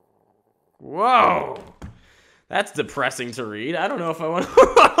 Whoa, that's depressing to read. I don't know if I want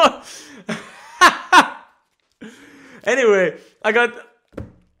to... Anyway, I got...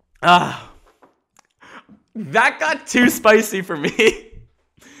 that got too spicy for me.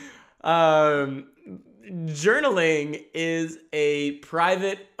 Journaling is a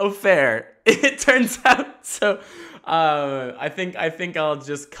private affair, it turns out. So I think I'll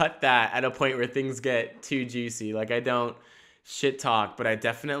just cut that at a point where things get too juicy. Like, I don't shit talk, but I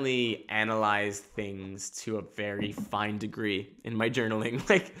definitely analyze things to a very fine degree in my journaling.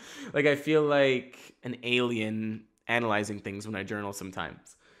 Like I feel like an alien analyzing things when I journal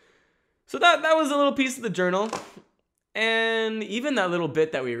sometimes. So that was a little piece of the journal. And even that little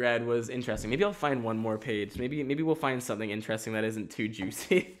bit that we read was interesting. Maybe I'll find one more page. Maybe we'll find something interesting that isn't too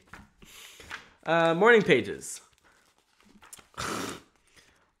juicy. Morning pages.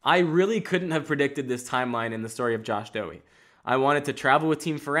 I really couldn't have predicted this timeline in the story of Josh Dowie. I wanted to travel with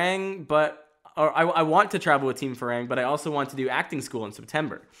Team Farang, I want to travel with Team Farang, but I also want to do acting school in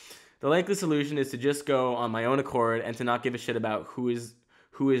September. The likely solution is to just go on my own accord and to not give a shit about who is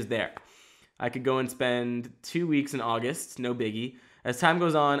there. I could go and spend 2 weeks in August, no biggie. As time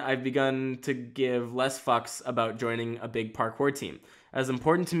goes on, I've begun to give less fucks about joining a big parkour team. As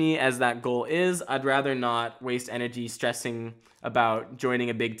important to me as that goal is, I'd rather not waste energy stressing about joining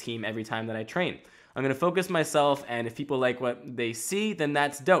a big team every time that I train. I'm going to focus myself, and if people like what they see, then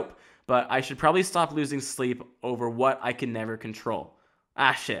that's dope. But I should probably stop losing sleep over what I can never control.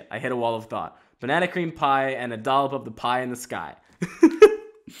 Ah, shit, I hit a wall of thought. Banana cream pie and a dollop of the pie in the sky.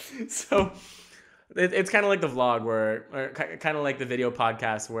 So it's kind of like the vlog or kind of like the video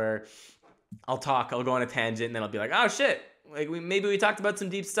podcast where I'll go on a tangent, and then I'll be like, oh, shit. Like maybe we talked about some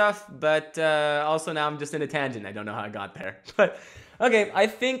deep stuff, but also now I'm just in a tangent. I don't know how I got there. But okay, I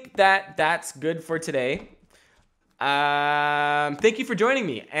think that's good for today. Thank you for joining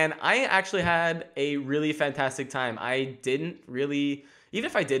me. And I actually had a really fantastic time. I didn't really, even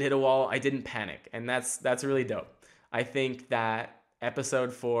if I did hit a wall, I didn't panic. And that's really dope. I think that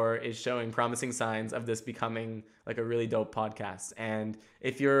episode 4 is showing promising signs of this becoming like a really dope podcast. And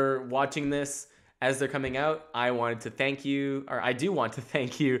if you're watching this as they're coming out, I do want to thank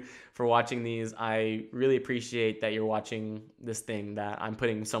you for watching these. I really appreciate that you're watching this thing that I'm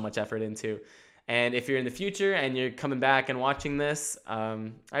putting so much effort into. And if you're in the future and you're coming back and watching this, I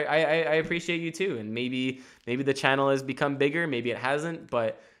appreciate you too. And maybe the channel has become bigger, maybe it hasn't,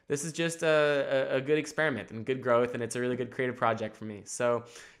 but this is just a good experiment and good growth, and it's a really good creative project for me. So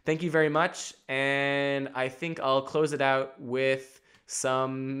thank you very much, and I think I'll close it out with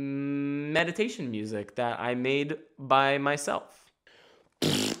some meditation music that I made by myself.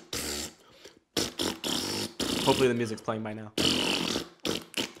 Hopefully the music's playing by now.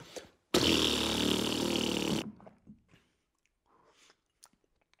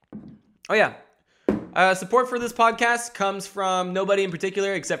 Oh yeah. Support for this podcast comes from nobody in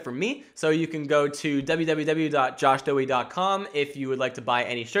particular except for me. So you can go to www.joshdowie.com if you would like to buy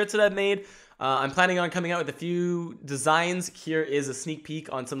any shirts that I've made. I'm planning on coming out with a few designs. Here is a sneak peek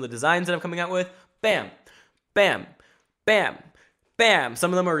on some of the designs that I'm coming out with. Bam, bam, bam, bam.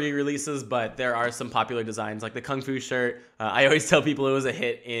 Some of them are re-releases, but there are some popular designs, like the Kung Fu shirt. I always tell people it was a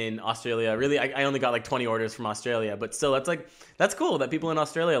hit in Australia. Really, I only got like 20 orders from Australia, but still, that's cool that people in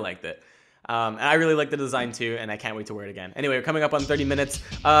Australia liked it. And I really like the design too, and I can't wait to wear it again. Anyway, we're coming up on 30 minutes.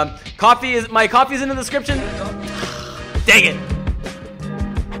 My coffee is in the description. Dang it.